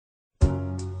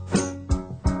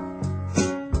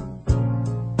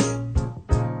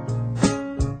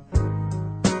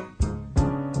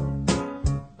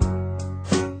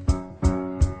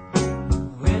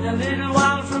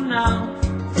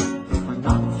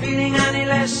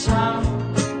this out.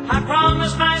 I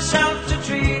promised myself to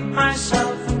treat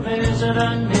myself and visit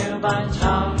a nearby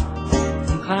tower.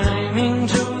 And climbing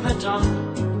to the top,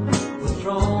 would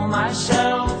throw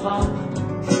myself up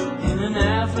in an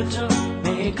effort to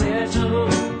make clear to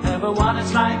whoever what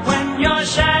it's like when you're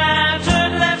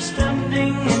shattered, left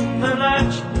standing in the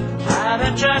lurch at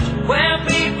a church where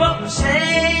people were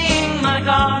saying, my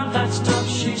God, that's tough.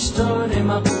 She stood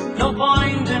him up. No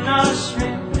point in us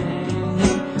remaining.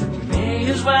 We may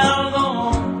as well go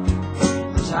home,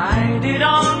 as I did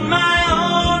on my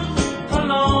own,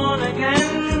 alone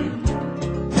again.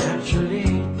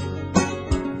 Naturally,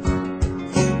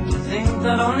 to think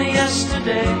that only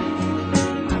yesterday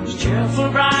I was cheerful,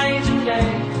 bright and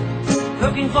gay,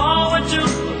 looking forward to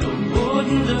what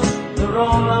wouldn't do the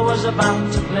role I was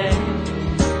about to play.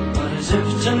 But as if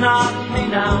to knock me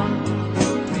down,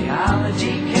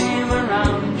 reality came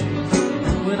around,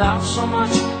 and without so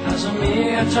much as a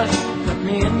mere touch, cut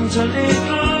me into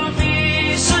little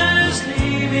pieces,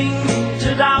 leaving me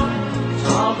to doubt.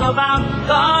 Talk about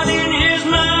God in His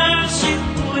mercy,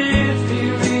 if He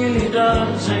really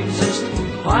does exist,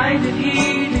 why did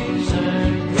He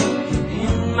desert me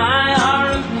in my hour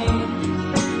of need?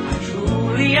 I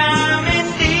truly am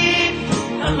indeed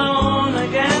alone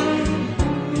again.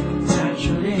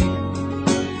 Naturally,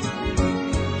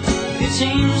 it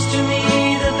seems to me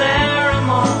that there are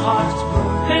more hearts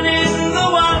broken in the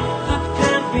world that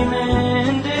can't be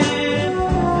mended,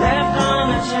 left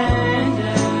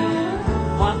unattended.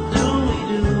 What do we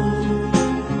do?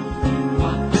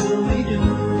 What do we do?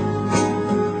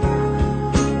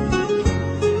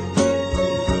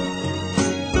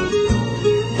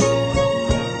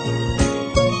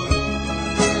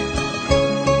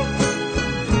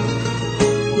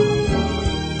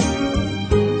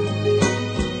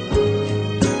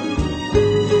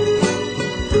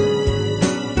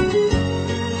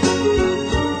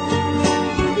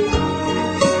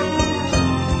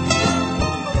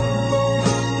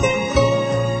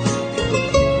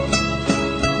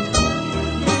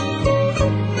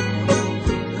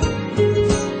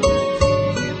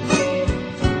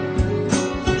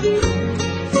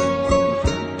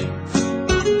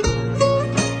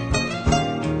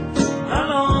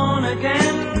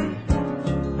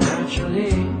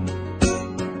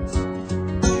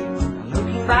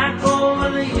 Back over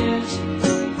the years,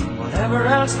 whatever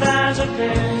else that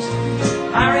appears,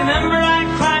 I remember I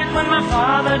cried when my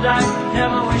father died,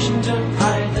 never wishing to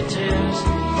hide the tears.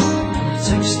 And at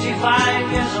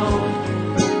 65 years old,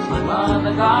 my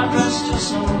mother, God rest her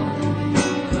soul,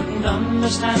 couldn't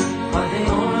understand why the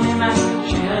only man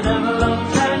she had ever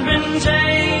loved had been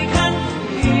taken,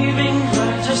 leaving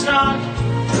her to start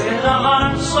with a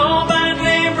heart so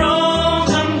badly broken.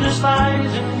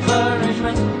 Despite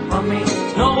encouragement from me,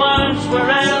 no words were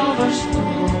ever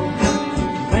spoken.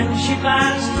 When she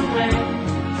passed away,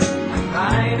 I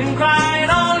cried and cried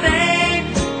all day,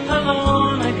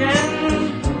 alone again.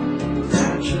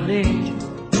 Naturally,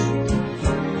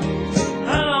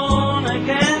 alone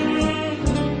again.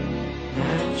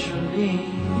 Naturally.